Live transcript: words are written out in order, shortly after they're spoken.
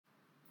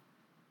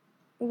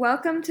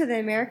Welcome to the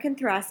American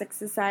Thoracic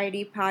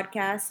Society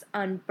podcast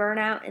on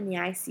burnout in the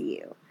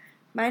ICU.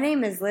 My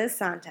name is Liz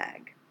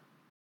Sontag.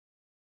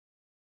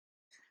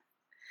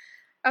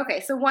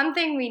 Okay, so one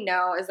thing we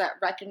know is that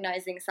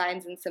recognizing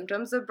signs and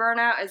symptoms of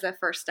burnout is a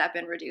first step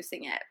in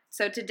reducing it.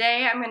 So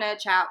today I'm going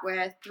to chat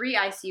with 3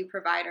 ICU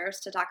providers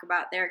to talk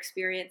about their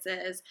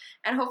experiences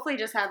and hopefully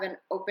just have an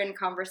open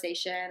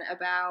conversation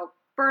about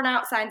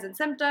burnout signs and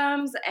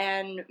symptoms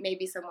and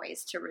maybe some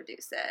ways to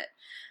reduce it.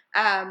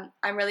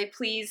 I'm really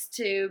pleased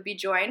to be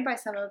joined by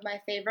some of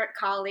my favorite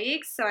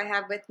colleagues. So I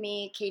have with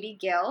me Katie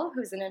Gill,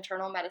 who's an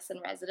internal medicine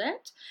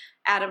resident,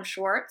 Adam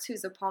Schwartz,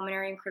 who's a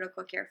pulmonary and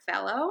critical care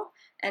fellow,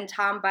 and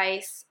Tom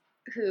Bice,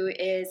 who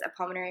is a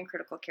pulmonary and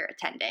critical care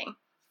attending.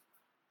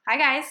 Hi,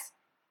 guys.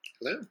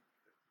 Hello.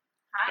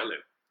 Hi. Hello.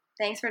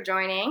 Thanks for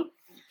joining.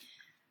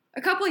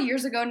 A couple of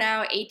years ago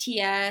now,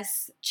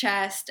 ATS,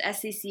 CHEST,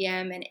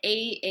 SCCM, and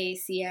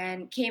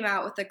AACN came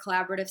out with a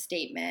collaborative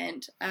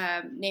statement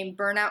named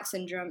Burnout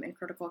Syndrome in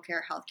Critical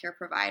Care Healthcare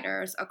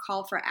Providers, a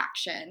call for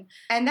action.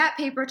 And that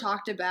paper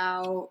talked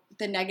about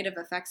the negative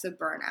effects of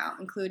burnout,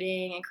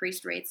 including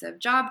increased rates of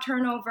job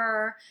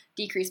turnover,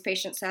 decreased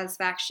patient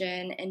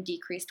satisfaction, and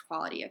decreased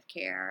quality of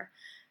care.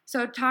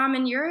 So, Tom,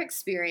 in your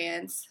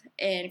experience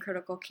in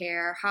critical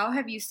care, how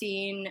have you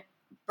seen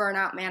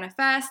burnout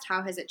manifest?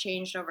 How has it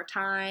changed over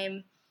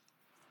time?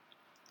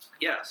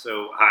 Yeah,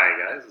 so hi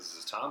guys, this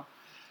is Tom.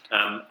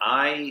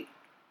 I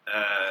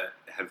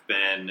have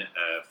been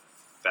a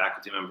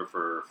faculty member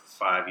for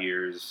 5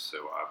 years,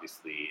 so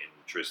obviously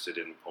interested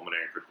in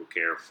pulmonary and critical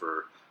care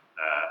for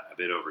a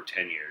bit over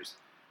 10 years.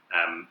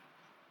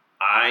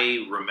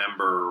 I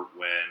remember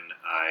when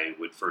I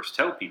would first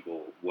tell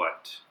people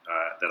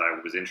that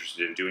I was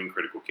interested in doing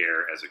critical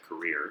care as a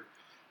career,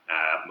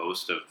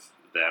 most of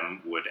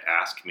them would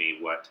ask me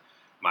what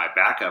my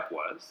backup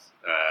was,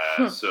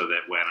 so that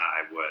when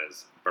I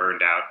was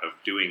burned out of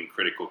doing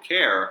critical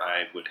care,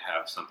 I would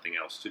have something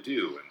else to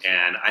do.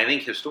 And I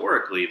think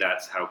historically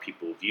that's how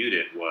people viewed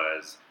it,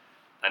 was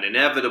an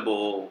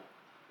inevitable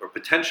or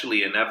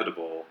potentially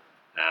inevitable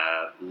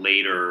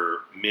later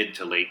mid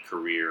to late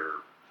career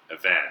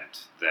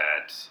event,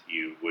 that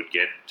you would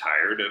get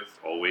tired of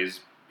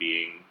always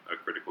being a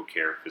critical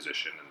care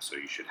physician, and so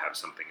you should have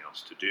something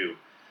else to do.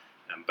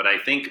 But I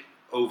think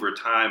over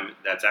time,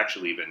 that's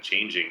actually been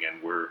changing,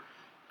 and we're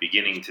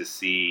beginning to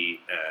see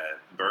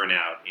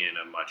burnout in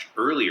a much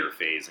earlier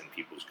phase in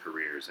people's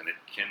careers, and it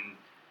can,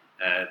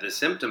 the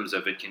symptoms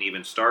of it can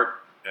even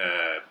start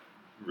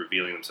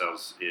revealing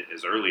themselves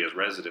as early as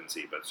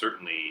residency, but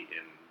certainly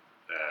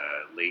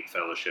in late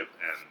fellowship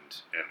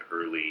and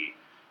early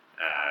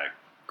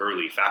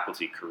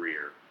faculty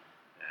career.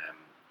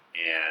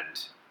 And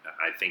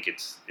I think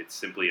it's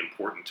simply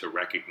important to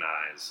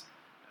recognize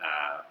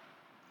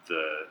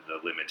the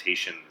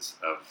limitations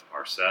of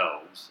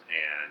ourselves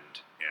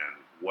and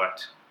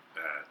what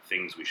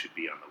things we should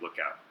be on the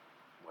lookout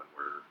when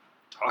we're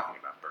talking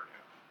about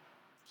burnout.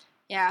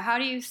 Yeah, how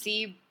do you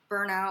see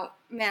burnout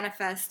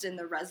manifest in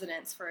the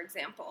residents, for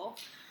example?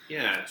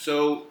 Yeah,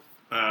 so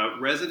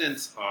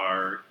residents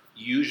are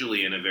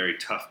usually in a very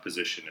tough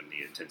position in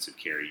the intensive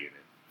care unit.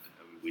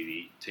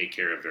 We take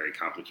care of very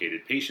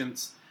complicated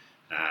patients.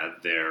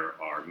 There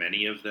are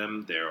many of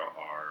them. There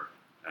are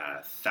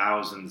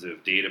thousands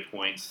of data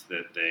points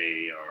that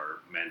they are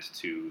meant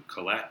to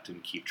collect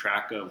and keep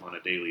track of on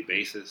a daily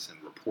basis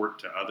and report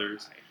to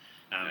others.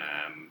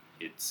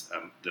 It's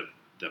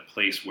the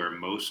place where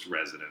most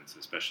residents,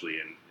 especially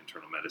in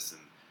internal medicine,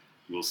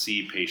 will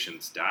see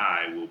patients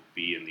die will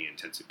be in the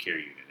intensive care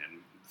unit.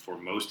 And for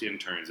most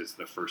interns, it's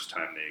the first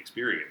time they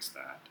experience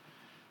that.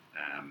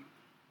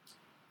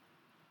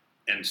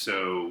 And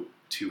so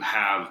to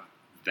have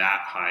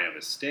that high of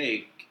a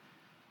stake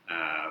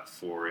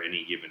for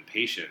any given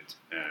patient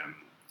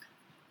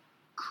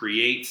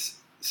creates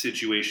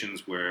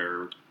situations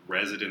where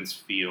residents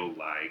feel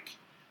like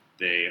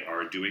they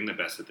are doing the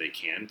best that they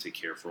can to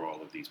care for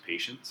all of these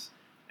patients.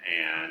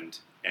 And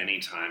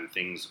anytime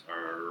things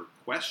are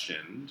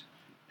questioned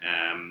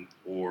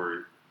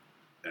or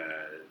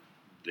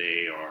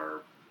they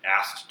are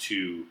asked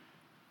to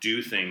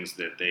do things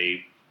that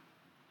they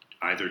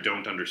either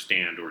don't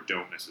understand or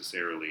don't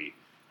necessarily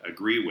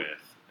agree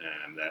with,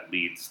 that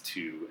leads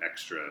to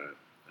extra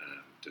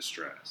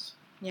distress.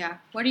 Yeah.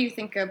 What do you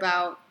think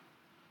about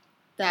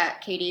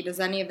that, Katie?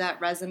 Does any of that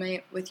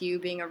resonate with you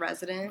being a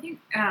resident?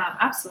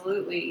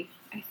 Absolutely.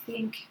 I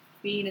think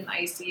being in the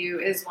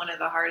ICU is one of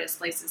the hardest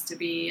places to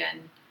be,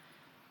 and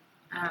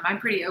I'm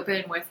pretty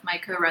open with my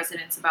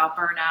co-residents about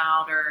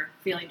burnout or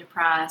feeling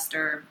depressed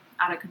or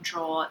out of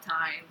control at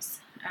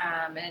times.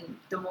 And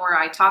the more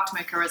I talk to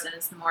my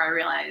co-residents, the more I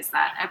realize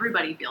that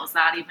everybody feels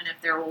that, even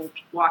if they're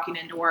walking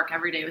into work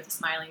every day with a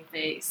smiling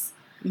face.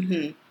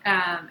 Mm-hmm.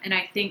 And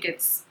I think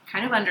it's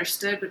kind of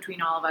understood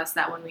between all of us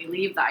that when we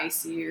leave the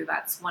ICU,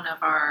 that's one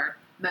of our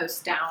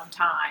most down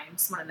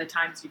times, one of the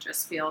times you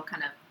just feel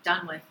kind of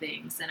done with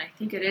things. And I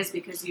think it is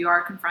because you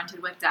are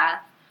confronted with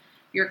death.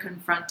 You're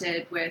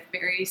confronted with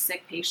very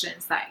sick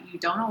patients that you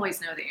don't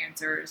always know the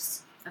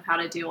answers of how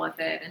to deal with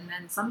it. And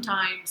then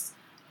sometimes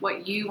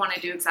what you want to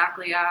do,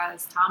 exactly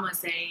as Tom was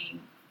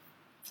saying,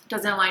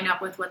 doesn't line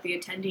up with what the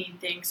attending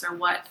thinks or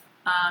what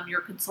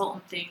your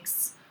consultant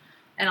thinks.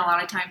 And a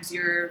lot of times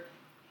you're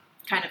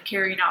kind of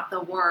carrying out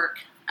the work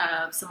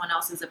of someone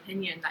else's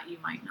opinion that you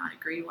might not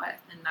agree with,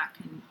 and that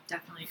can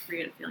definitely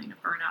create a feeling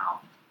of burnout.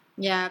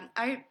 Yeah,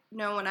 I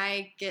know when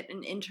I get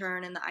an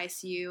intern in the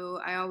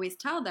ICU, I always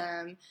tell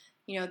them,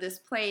 this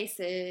place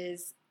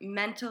is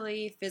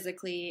mentally,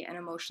 physically, and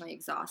emotionally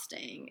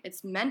exhausting.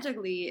 It's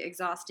mentally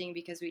exhausting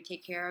because we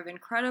take care of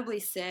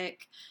incredibly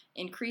sick,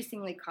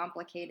 increasingly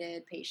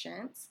complicated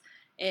patients.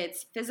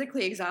 It's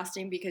physically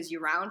exhausting because you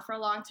round for a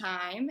long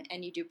time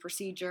and you do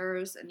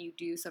procedures and you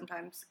do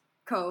sometimes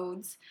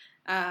codes.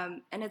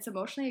 And it's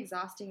emotionally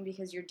exhausting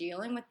because you're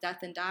dealing with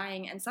death and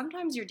dying, and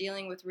sometimes you're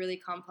dealing with really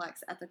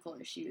complex ethical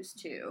issues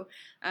too.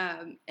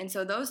 And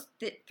so those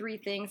three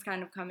things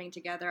kind of coming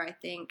together, I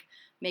think,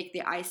 make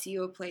the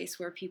ICU a place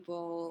where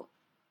people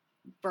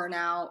burn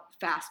out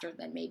faster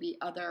than maybe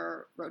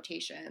other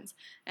rotations.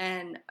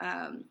 And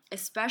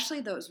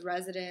especially those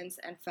residents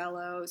and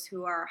fellows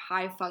who are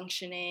high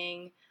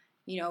functioning,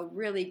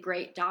 really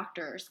great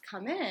doctors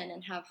come in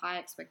and have high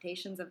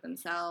expectations of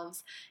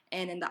themselves.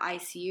 And in the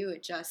ICU,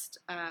 it just,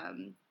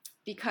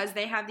 because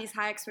they have these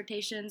high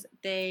expectations,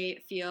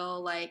 they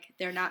feel like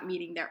they're not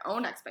meeting their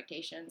own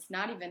expectations,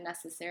 not even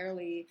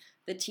necessarily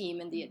the team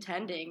and the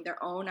attending,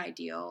 their own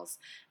ideals.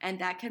 And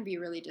that can be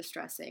really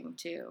distressing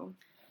too.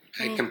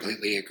 I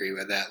completely agree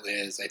with that,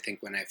 Liz. I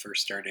think when I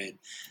first started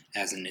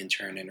as an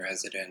intern and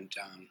resident,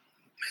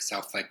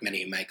 myself, like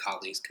many of my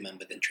colleagues, come in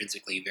with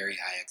intrinsically very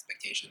high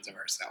expectations of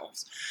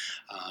ourselves.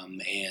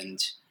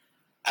 And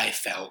I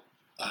felt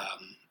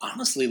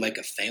honestly like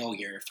a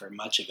failure for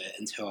much of it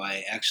until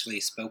I actually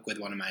spoke with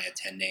one of my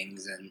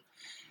attendings, and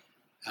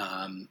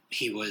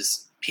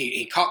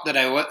he caught that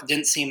I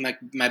didn't seem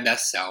like my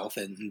best self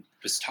and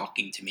was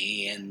talking to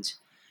me and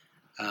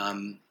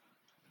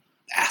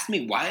asked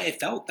me why I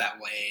felt that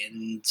way.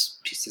 And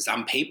he says,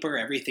 on paper,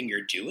 everything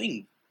you're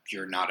doing,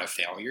 you're not a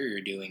failure,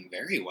 you're doing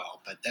very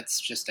well. But that's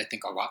just, I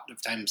think, a lot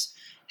of times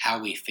how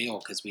we feel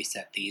because we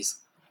set these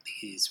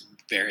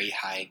very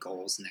high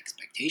goals and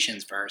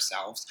expectations for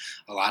ourselves.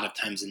 A lot of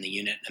times in the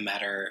unit, no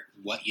matter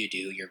what you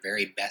do, your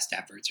very best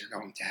efforts are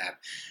going to have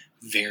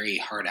very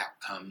hard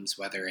outcomes,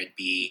 whether it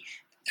be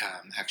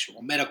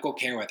actual medical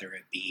care, whether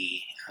it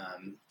be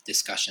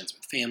discussions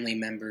with family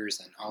members,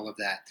 and all of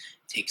that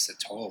takes a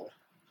toll.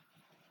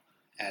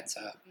 Adds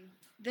up.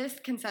 This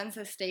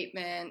consensus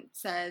statement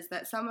says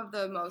that some of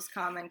the most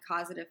common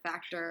causative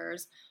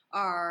factors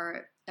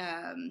are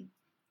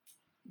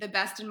the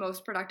best and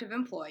most productive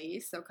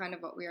employees, so kind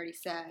of what we already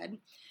said,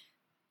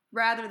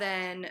 rather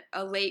than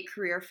a late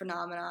career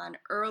phenomenon,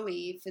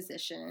 early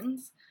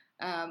physicians,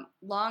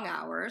 long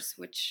hours,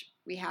 which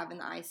we have in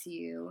the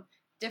ICU,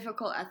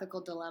 difficult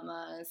ethical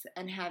dilemmas,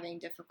 and having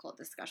difficult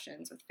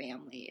discussions with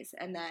families,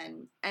 and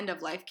then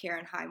end-of-life care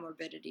and high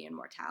morbidity and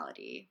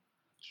mortality.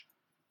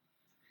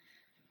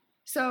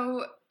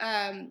 So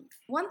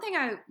one thing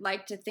I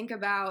like to think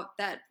about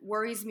that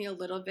worries me a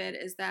little bit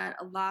is that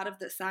a lot of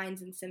the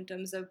signs and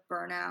symptoms of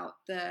burnout,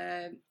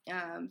 the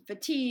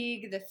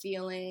fatigue, the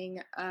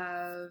feeling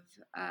of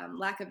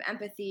lack of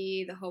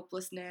empathy, the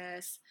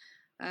hopelessness,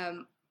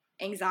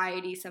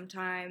 anxiety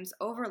sometimes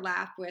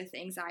overlap with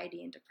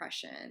anxiety and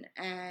depression.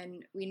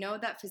 And we know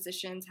that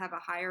physicians have a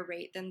higher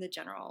rate than the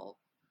general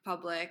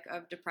public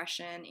of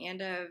depression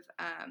and of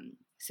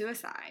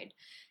suicide.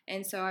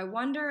 And so I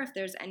wonder if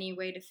there's any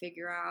way to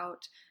figure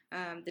out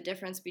the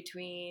difference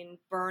between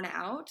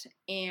burnout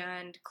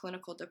and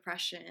clinical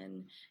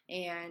depression,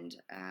 and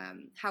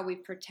how we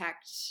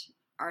protect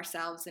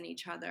ourselves and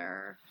each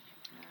other.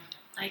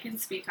 I can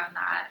speak on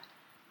that.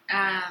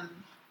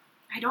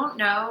 I don't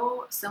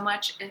know so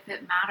much if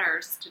it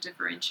matters to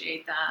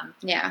differentiate them.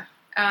 Yeah.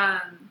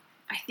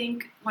 I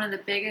think one of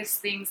the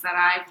biggest things that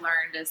I've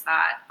learned is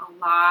that a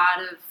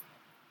lot of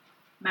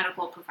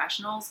medical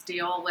professionals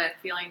deal with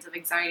feelings of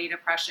anxiety,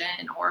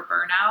 depression, or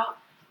burnout.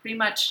 Pretty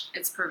much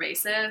it's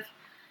pervasive.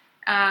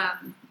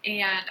 And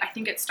I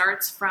think it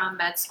starts from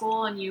med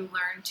school, and you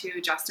learn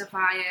to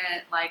justify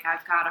it. Like,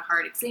 I've got a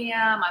hard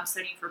exam, I'm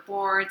studying for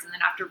boards, and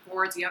then after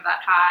boards you have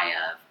that high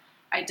of,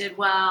 I did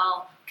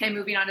well, okay,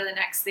 moving on to the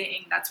next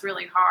thing that's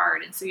really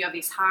hard. And so you have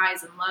these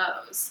highs and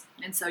lows.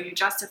 And so you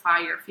justify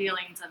your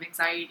feelings of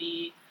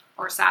anxiety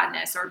or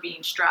sadness or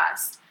being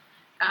stressed.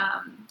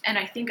 And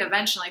I think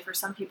eventually for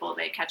some people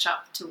they catch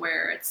up to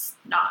where it's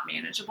not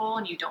manageable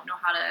and you don't know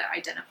how to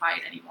identify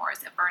it anymore.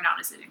 Is it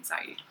burnout? Is it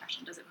anxiety,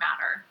 depression? Does it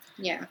matter?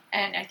 Yeah.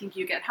 And I think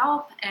you get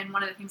help. And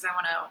one of the things I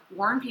want to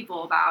warn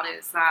people about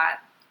is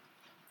that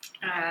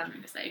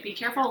be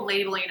careful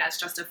labeling as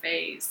just a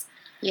phase.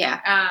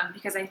 Yeah.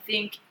 Because I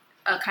think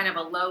a kind of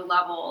a low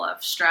level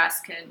of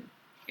stress can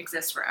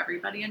exist for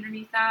everybody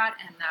underneath that,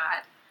 and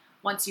that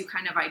once you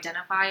kind of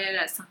identify it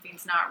as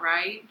something's not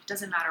right, it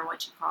doesn't matter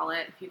what you call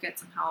it. If you get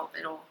some help,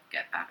 it'll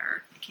get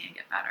better. It can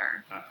get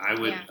better. I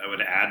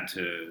would add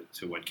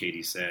to what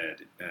Katie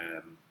said.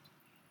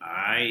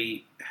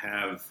 I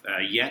have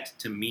yet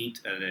to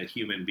meet a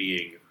human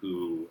being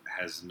who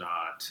has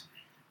not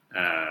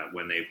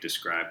when they've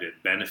described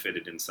it,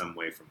 benefited in some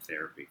way from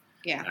therapy.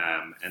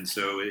 Yeah. And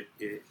so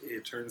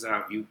it turns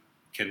out you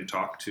can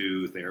talk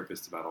to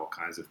therapists about all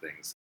kinds of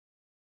things.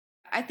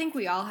 I think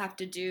we all have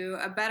to do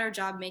a better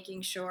job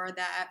making sure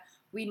that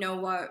we know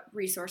what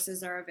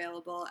resources are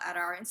available at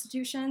our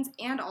institutions,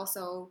 and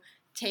also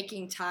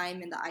taking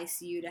time in the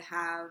ICU to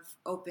have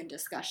open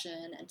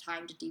discussion and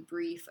time to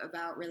debrief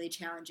about really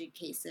challenging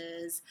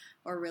cases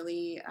or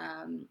really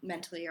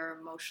mentally or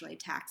emotionally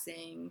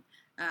taxing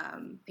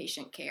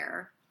patient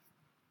care.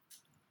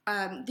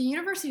 The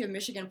University of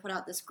Michigan put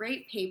out this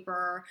great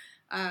paper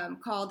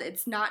called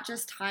 "It's Not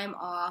Just Time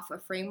Off, a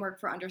Framework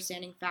for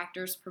Understanding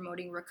Factors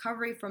Promoting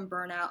Recovery from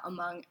Burnout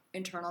Among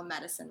Internal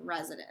Medicine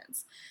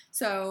Residents."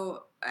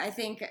 So I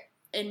think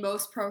in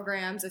most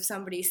programs, if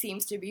somebody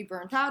seems to be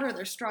burnt out or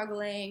they're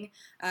struggling,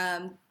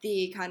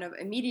 the kind of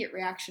immediate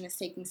reaction is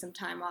taking some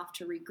time off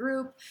to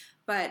regroup.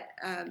 But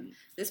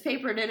this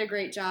paper did a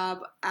great job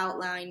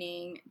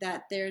outlining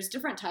that there's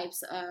different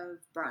types of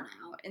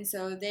burnout. And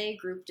so they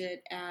grouped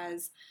it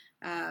as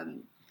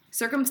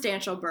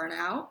circumstantial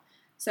burnout.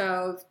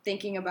 So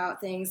thinking about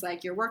things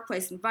like your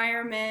workplace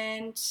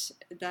environment,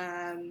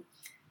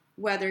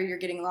 whether you're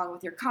getting along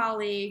with your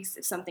colleagues,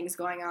 if something's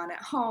going on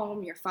at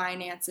home, your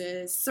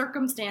finances,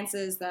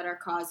 circumstances that are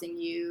causing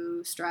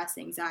you stress,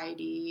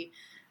 anxiety,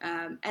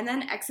 and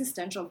then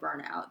existential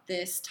burnout,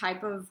 this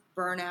type of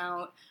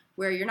burnout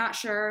where you're not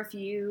sure if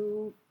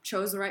you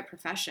chose the right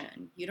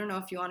profession. You don't know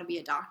if you want to be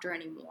a doctor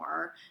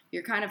anymore.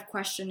 You're kind of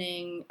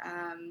questioning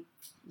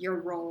your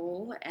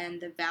role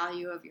and the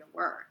value of your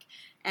work.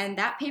 And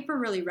that paper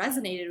really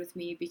resonated with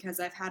me because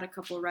I've had a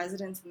couple of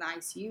residents in the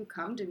ICU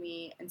come to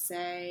me and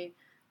say,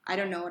 I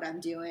don't know what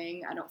I'm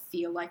doing. I don't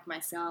feel like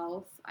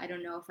myself. I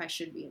don't know if I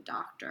should be a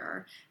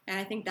doctor. And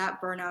I think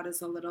that burnout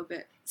is a little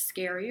bit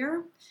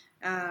scarier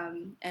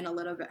and a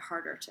little bit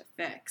harder to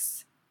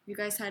fix. You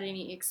guys had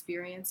any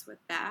experience with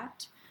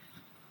that?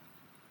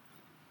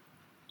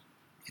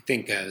 I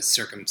think a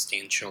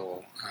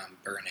circumstantial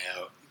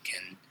burnout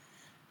can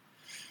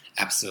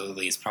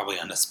absolutely is probably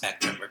on the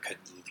spectrum or could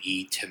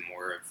lead to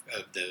more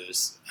of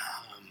those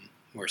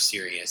more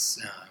serious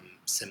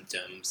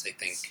symptoms. I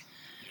think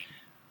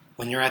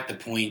when you're at the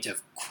point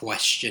of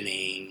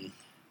questioning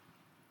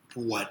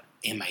what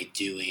am I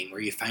doing,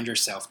 where you find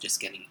yourself just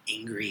getting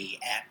angry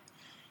at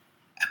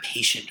a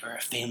patient or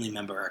a family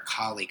member or a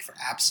colleague for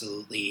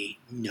absolutely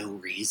no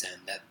reason,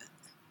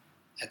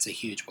 that's a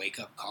huge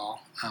wake-up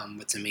call.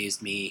 What's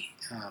amazed me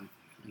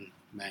in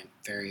my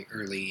very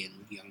early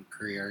and young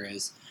career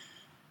is,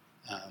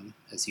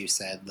 as you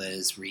said,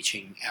 Liz,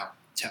 reaching out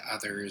to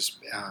others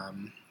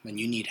when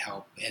you need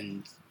help,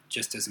 and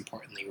just as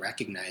importantly,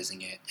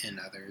 recognizing it in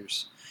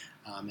others.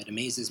 It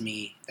amazes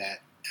me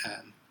that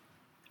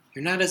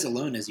you're not as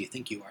alone as you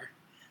think you are.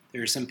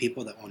 There are some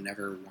people that will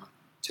never want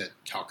to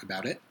talk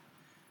about it,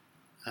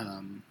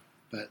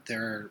 but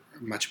there are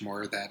much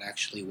more that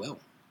actually will.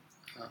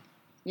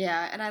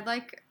 Yeah, and I'd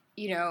like,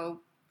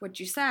 what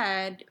you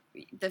said,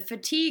 the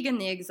fatigue and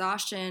the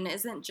exhaustion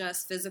isn't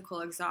just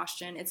physical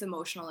exhaustion, it's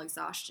emotional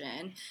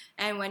exhaustion.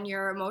 And when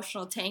your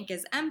emotional tank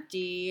is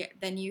empty,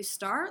 then you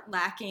start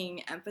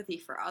lacking empathy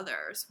for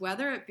others,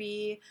 whether it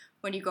be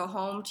when you go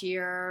home to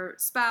your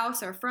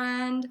spouse or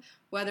friend,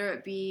 whether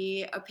it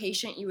be a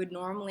patient you would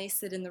normally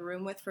sit in the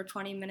room with for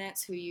 20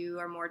 minutes who you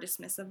are more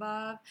dismissive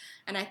of.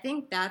 And I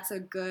think that's a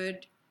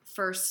good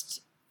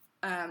first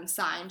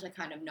sign to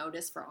kind of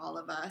notice for all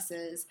of us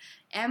is,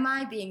 am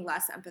I being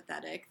less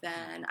empathetic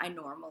than I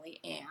normally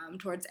am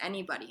towards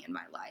anybody in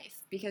my life?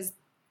 Because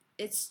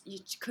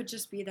it could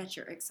just be that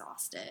you're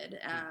exhausted,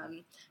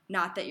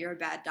 not that you're a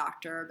bad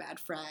doctor, a bad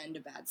friend, a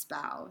bad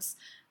spouse.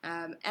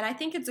 And I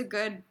think it's a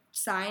good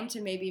sign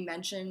to maybe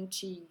mention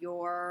to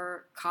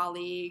your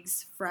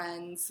colleagues,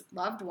 friends,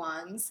 loved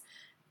ones,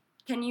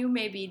 can you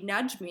maybe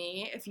nudge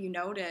me if you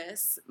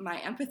notice my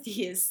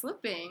empathy is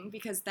slipping,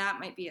 because that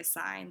might be a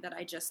sign that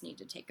I just need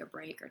to take a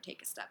break or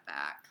take a step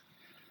back.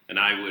 And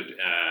I'm going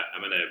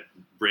to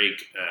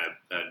break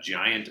a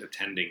giant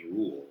attending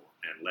rule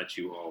and let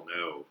you all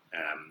know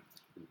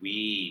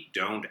we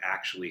don't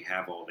actually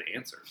have all the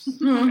answers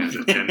as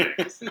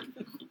attendings.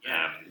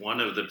 One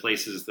of the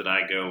places that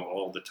I go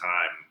all the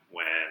time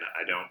when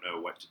I don't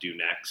know what to do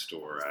next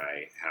or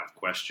I have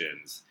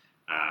questions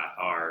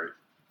are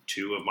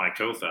two of my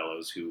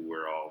co-fellows who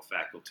were all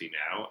faculty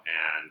now,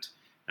 and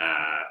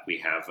we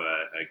have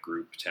a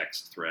group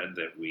text thread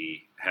that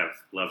we have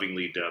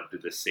lovingly dubbed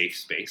the safe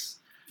space.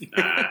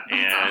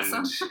 And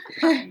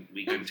awesome.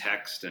 We can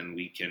text and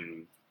we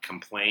can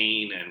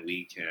complain and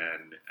we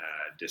can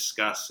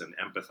discuss and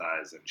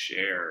empathize and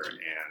share,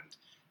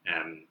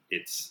 and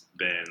it's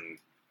been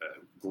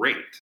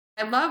great.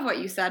 I love what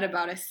you said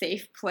about a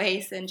safe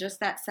place and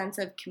just that sense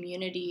of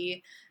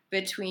community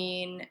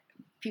between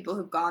people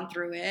who've gone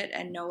through it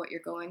and know what you're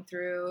going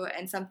through,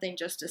 and something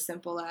just as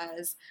simple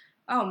as,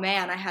 oh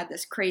man, I had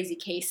this crazy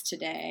case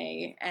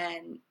today,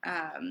 and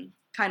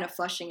kind of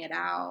flushing it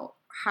out,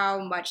 how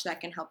much that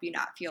can help you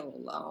not feel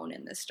alone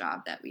in this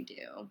job that we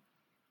do.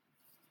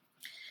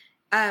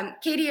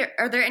 Katie,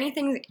 are there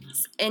anything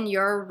in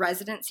your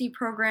residency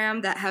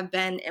program that have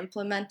been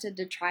implemented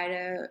to try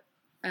to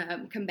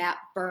combat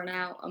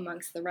burnout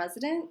amongst the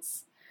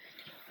residents?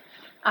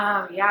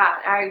 We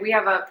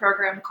have a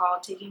program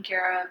called Taking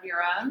Care of Your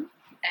Own,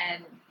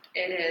 and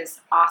it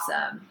is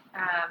awesome.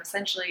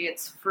 Essentially,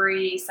 it's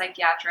free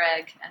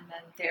psychiatric and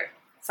then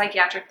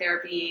psychiatric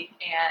therapy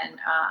and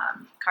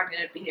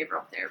cognitive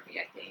behavioral therapy,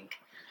 I think,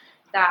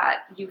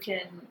 that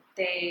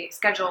they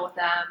schedule with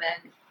them,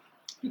 and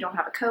you don't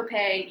have a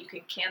copay. You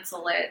can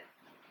cancel it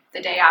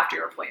the day after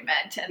your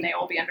appointment, and they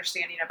will be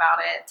understanding about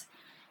it.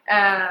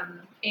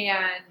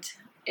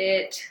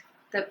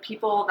 The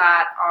people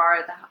that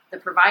are the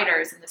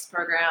providers in this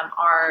program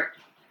are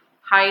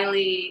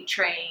highly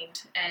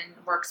trained and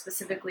work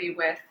specifically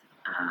with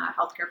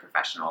healthcare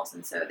professionals,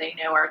 and so they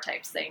know our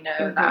types. They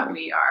know that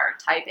we are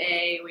type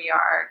A. We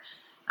are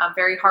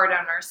very hard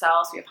on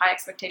ourselves. We have high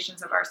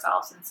expectations of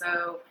ourselves, and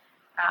so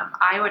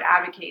I would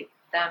advocate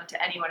them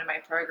to anyone in my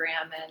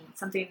program. And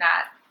something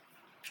that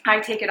I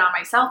take it on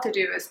myself to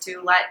do is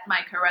to let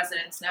my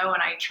co-residents know,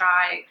 and I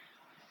try.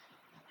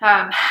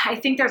 I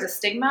think there's a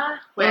stigma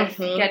with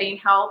getting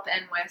help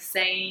and with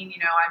saying,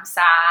 I'm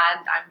sad,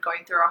 I'm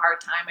going through a hard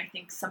time. I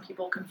think some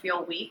people can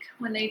feel weak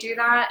when they do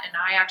that, and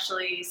I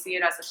actually see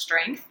it as a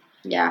strength.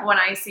 Yeah. When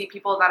I see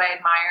people that I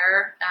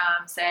admire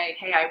say,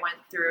 hey, I went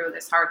through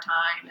this hard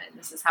time and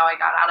this is how I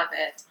got out of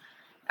it.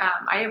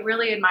 I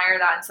really admire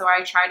that, and so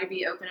I try to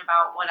be open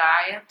about what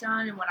I have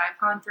done and what I've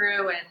gone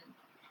through, and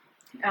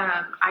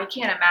I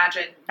can't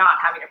imagine not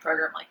having a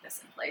program like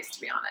this in place,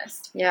 to be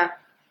honest. Yeah.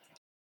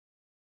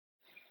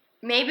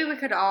 Maybe we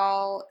could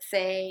all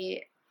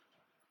say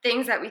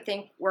things that we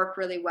think work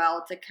really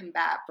well to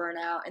combat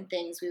burnout and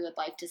things we would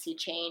like to see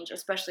change,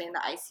 especially in the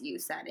ICU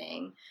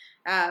setting.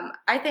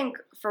 I think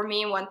for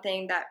me, one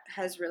thing that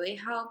has really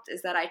helped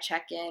is that I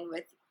check in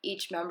with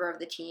each member of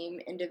the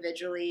team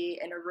individually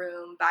in a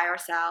room by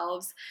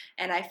ourselves,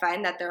 and I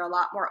find that they're a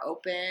lot more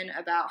open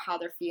about how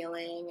they're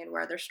feeling and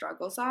where their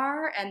struggles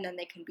are, and then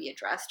they can be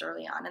addressed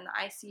early on in the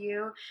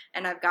ICU.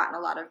 And I've gotten a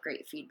lot of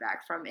great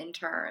feedback from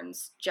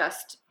interns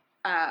just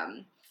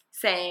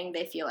saying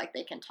they feel like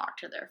they can talk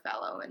to their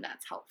fellow, and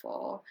that's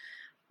helpful.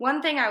 One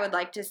thing I would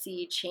like to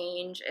see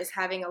change is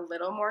having a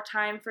little more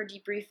time for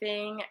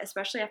debriefing,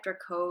 especially after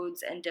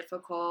codes and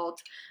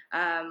difficult,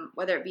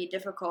 whether it be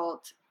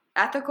difficult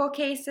ethical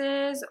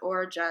cases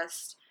or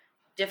just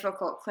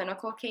difficult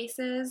clinical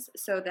cases,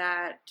 so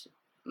that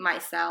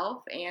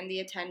myself and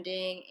the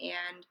attending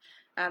and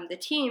the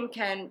team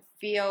can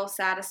feel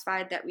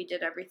satisfied that we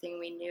did everything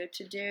we knew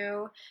to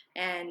do,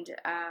 and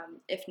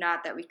if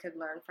not, that we could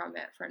learn from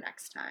it for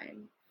next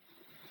time.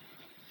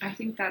 I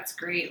think that's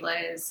great,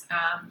 Liz.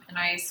 And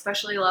I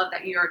especially love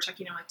that you are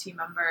checking in with team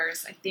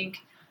members. I think,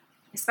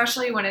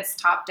 especially when it's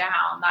top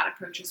down, that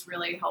approach is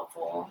really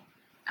helpful.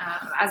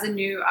 As a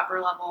new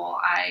upper level,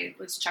 I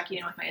was checking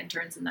in with my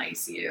interns in the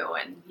ICU,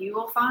 and you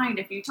will find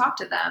if you talk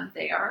to them,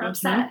 they are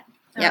upset.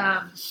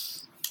 Yep.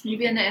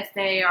 Even if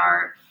they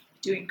are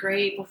doing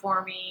great,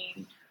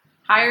 performing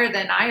higher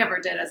than I ever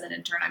did as an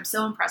intern. I'm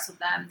so impressed with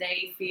them.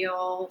 They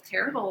feel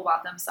terrible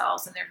about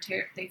themselves, and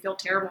they feel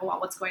terrible about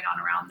what's going on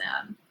around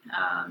them.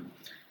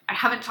 I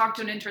haven't talked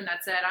to an intern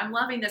that said, I'm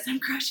loving this, I'm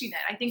crushing it.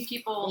 I think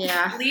people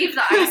leave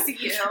the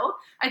ICU.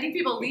 I think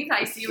people leave the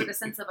ICU with a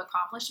sense of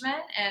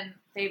accomplishment, and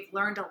they've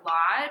learned a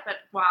lot, but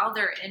while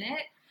they're in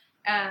it,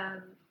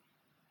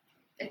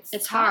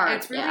 it's hard.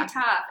 It's really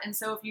tough. And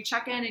so if you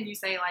check in and you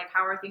say, like,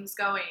 how are things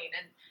going?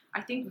 And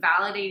I think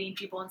validating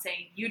people and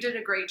saying, you did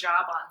a great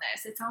job on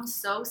this. It sounds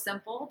so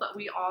simple, but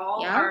we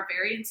all are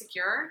very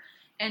insecure.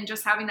 And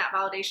just having that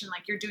validation,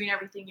 like, you're doing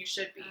everything you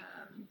should be.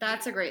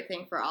 That's a great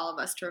thing for all of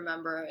us to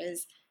remember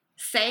is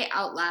say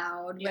out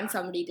loud when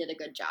somebody did a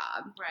good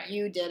job. Right.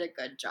 You did a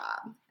good job.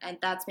 And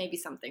that's maybe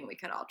something we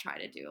could all try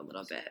to do a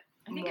little bit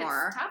I think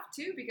more. It's tough,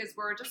 too, because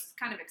we're just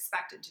kind of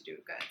expected to do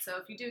good. So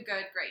if you do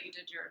good, great, you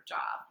did your job.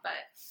 But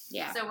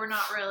so we're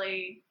not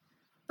really...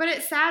 But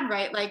it's sad,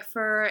 right? Like,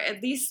 for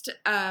at least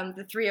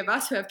the three of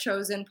us who have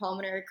chosen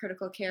pulmonary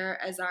critical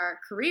care as our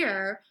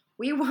career,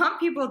 we want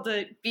people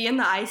to be in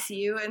the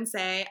ICU and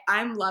say,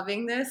 I'm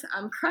loving this,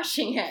 I'm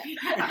crushing it.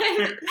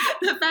 And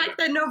the fact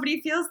that nobody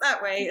feels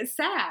that way is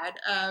sad,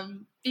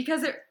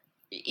 because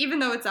even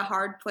though it's a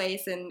hard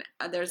place and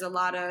there's a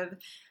lot of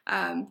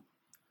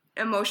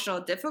emotional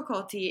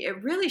difficulty,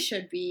 it really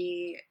should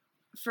be,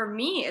 for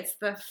me, it's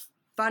the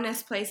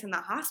funnest place in the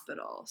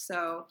hospital.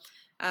 So,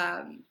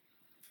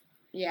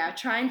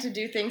 trying to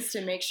do things to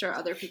make sure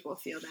other people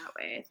feel that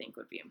way, I think,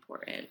 would be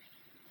important.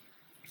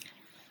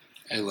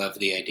 I love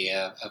the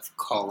idea of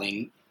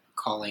calling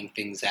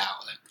things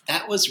out. Like,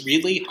 that was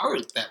really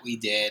hard that we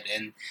did,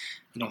 and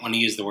I don't want to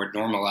use the word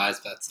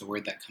normalize, but that's the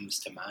word that comes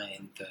to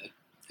mind.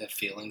 The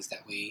feelings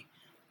that we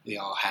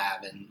all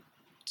have, and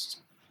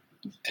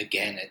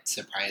again, it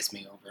surprised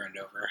me over and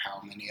over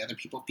how many other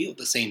people feel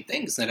the same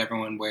things. That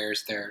everyone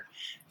wears their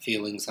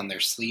feelings on their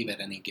sleeve at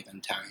any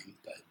given time,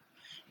 but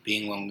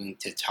being willing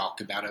to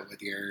talk about it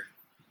with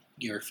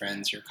your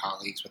friends, your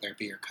colleagues, whether it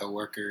be your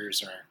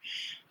coworkers or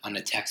on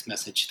a text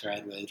message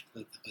thread with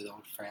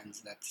old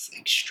friends. That's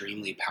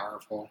extremely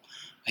powerful.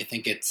 I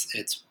think it's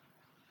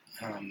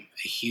a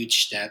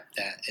huge step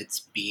that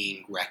it's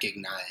being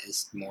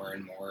recognized. More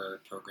and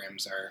more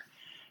programs are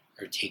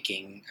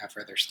taking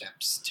further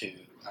steps to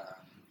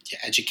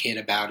educate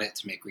about it,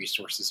 to make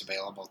resources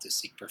available, to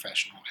seek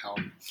professional help.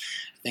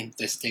 I think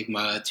the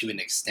stigma, to an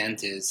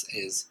extent,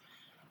 is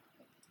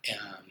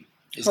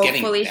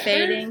hopefully getting better.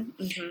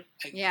 fading.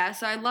 Yeah,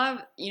 so I love,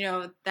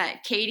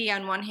 that Katie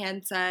on one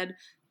hand said,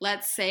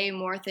 let's say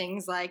more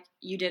things like,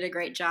 you did a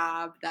great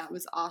job, that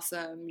was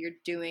awesome, you're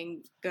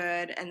doing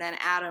good. And then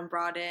Adam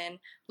brought in,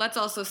 let's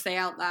also say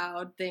out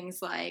loud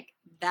things like,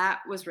 that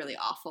was really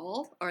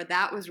awful, or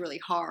that was really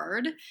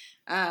hard,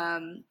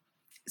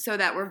 so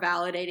that we're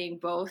validating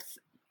both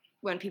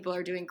when people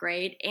are doing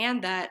great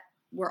and that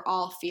we're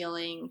all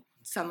feeling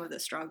some of the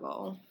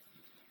struggle.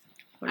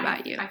 What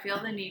about you? I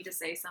feel the need to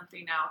say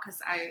something now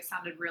because I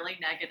sounded really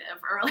negative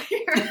earlier.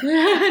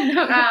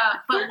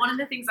 But one of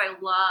the things I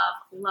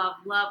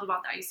love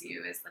about the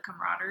ICU is the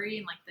camaraderie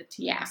and like the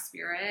team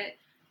spirit.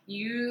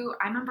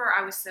 I remember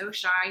I was so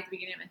shy at the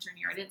beginning of intern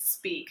year. I didn't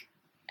speak.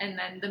 And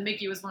then the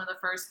Mickey was one of the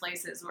first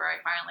places where I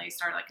finally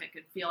started, like, I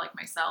could feel like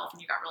myself, and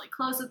you got really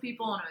close with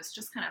people, and it was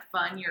just kind of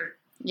fun. You're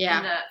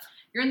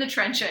in the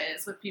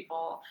trenches with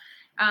people.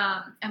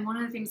 And one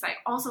of the things I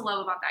also love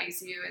about the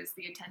ICU is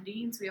the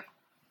attendings. We have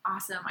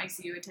awesome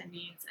ICU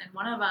attendings, and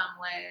one of them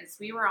was,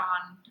 we were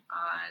on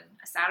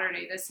a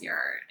Saturday this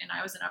year, and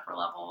I was an upper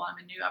level.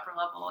 I'm a new upper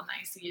level in the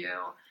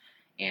ICU,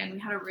 and we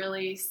had a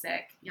really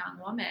sick young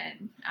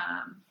woman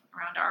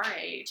around our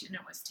age, and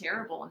it was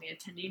terrible, and the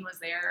attending was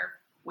there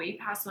way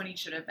past when he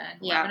should have been,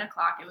 11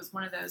 o'clock. It was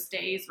one of those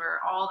days where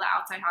all the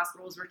outside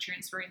hospitals were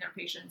transferring their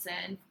patients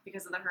in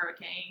because of the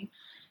hurricane,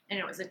 and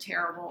it was a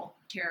terrible,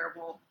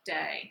 terrible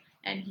day.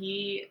 And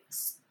he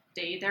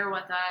stayed there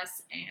with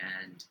us,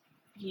 and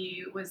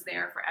he was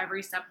there for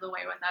every step of the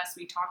way with us.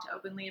 We talked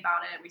openly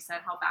about it. We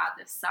said how bad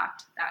this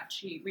sucked, that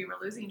we were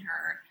losing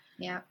her.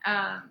 Yeah.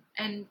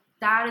 And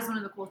that is one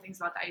of the cool things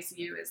about the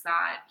ICU, is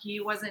that he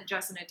wasn't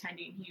just an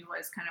attending. He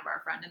was kind of our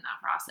friend in that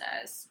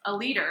process, a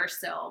leader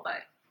still,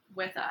 but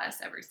with us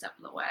every step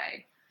of the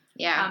way.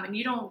 Yeah. And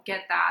you don't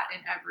get that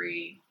in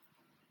every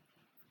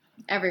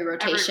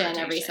rotation,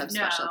 every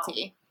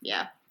subspecialty. No.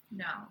 Yeah.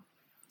 No.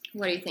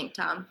 What do you think,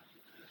 Tom?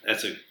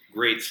 That's a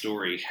great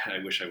story.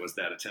 I wish I was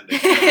that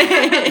attendant. But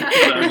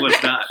I was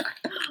not.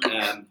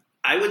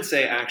 I would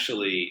say,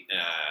 actually,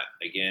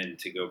 again,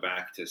 to go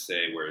back to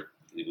say where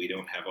we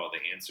don't have all the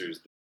answers.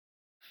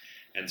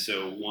 And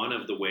so one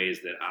of the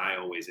ways that I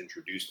always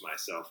introduced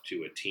myself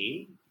to a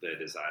team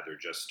that is either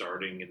just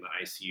starting in the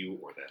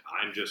ICU or that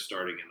I'm just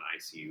starting in the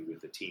ICU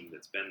with a team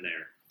that's been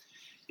there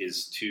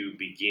is to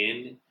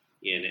begin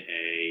in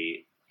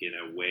a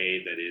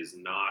way that is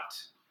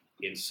not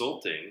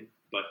insulting,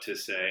 but to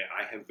say,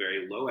 I have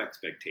very low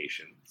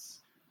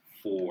expectations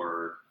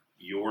for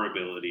your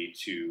ability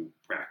to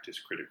practice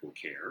critical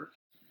care.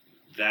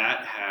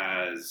 That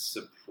has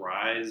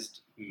surprised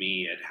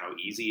me at how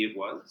easy it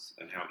was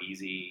and how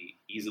easily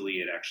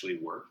it actually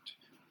worked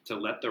to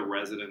let the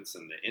residents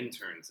and the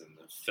interns and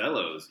the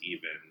fellows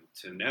even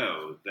to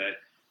know that,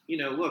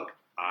 look,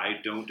 I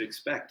don't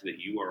expect that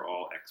you are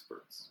all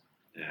experts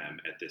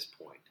at this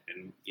point.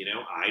 And,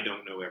 I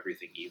don't know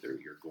everything either.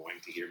 You're going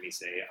to hear me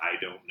say, I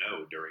don't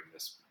know during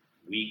this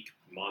week,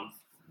 month,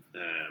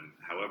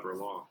 however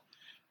long.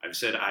 I've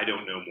said I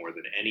don't know more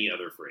than any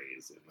other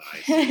phrase in the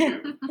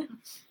ICU.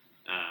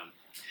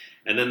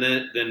 And then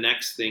the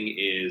next thing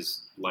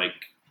is, like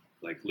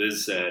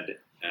Liz said,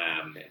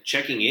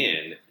 checking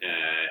in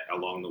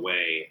along the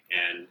way,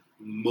 and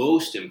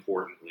most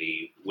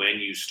importantly, when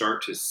you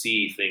start to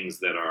see things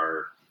that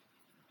are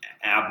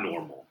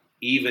abnormal,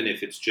 even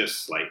if it's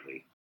just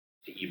slightly,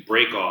 you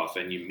break off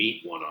and you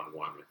meet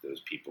one-on-one with those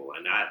people.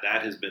 And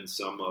that has been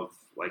some of,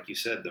 like you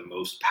said, the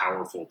most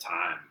powerful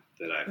time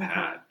that I've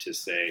had to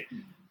say,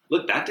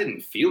 look, that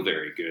didn't feel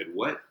very good.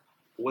 What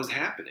was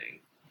happening?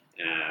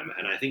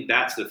 And I think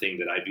that's the thing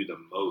that I do the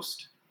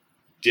most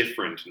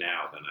different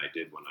now than I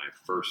did when I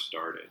first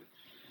started.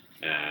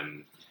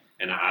 And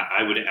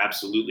I would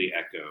absolutely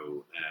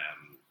echo,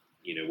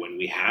 when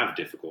we have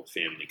difficult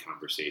family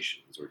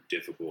conversations or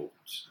difficult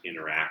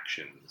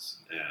interactions,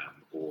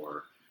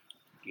 or,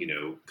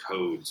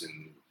 codes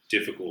and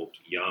difficult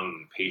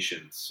young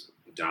patients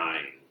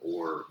dying,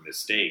 or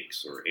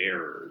mistakes or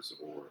errors,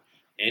 or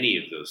any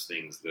of those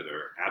things that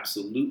are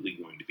absolutely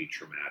going to be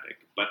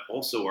traumatic, but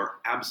also are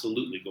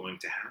absolutely going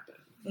to happen.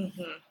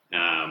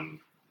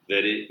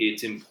 That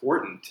it's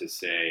important to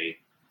say,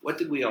 what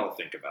did we all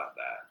think about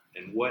that?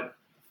 And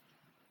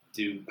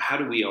how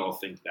do we all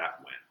think that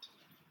went?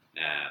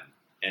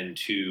 And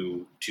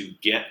to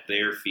get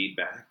their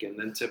feedback, and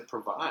then to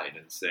provide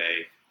and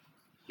say,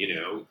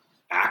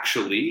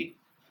 actually,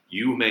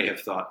 you may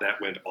have thought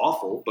that went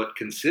awful, but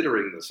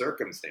considering the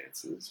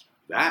circumstances,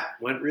 that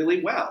went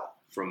really well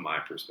from my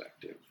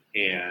perspective.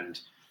 And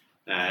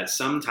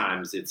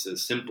sometimes it's a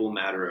simple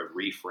matter of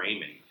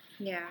reframing.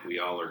 Yeah. We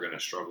all are going to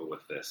struggle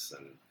with this,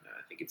 and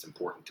I think it's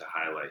important to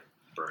highlight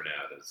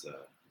burnout as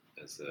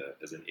as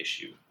an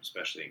issue,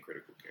 especially in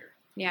critical care.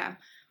 Yeah.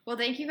 Well,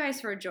 thank you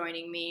guys for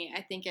joining me.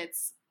 I think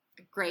it's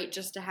great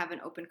just to have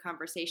an open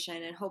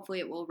conversation, and hopefully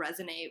it will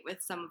resonate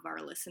with some of our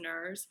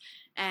listeners.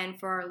 And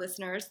for our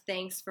listeners,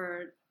 thanks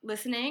for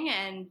listening,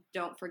 and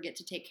don't forget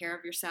to take care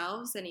of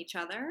yourselves and each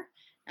other,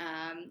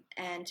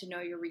 and to know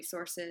your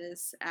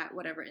resources at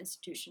whatever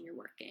institution you're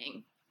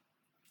working.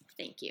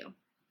 Thank you.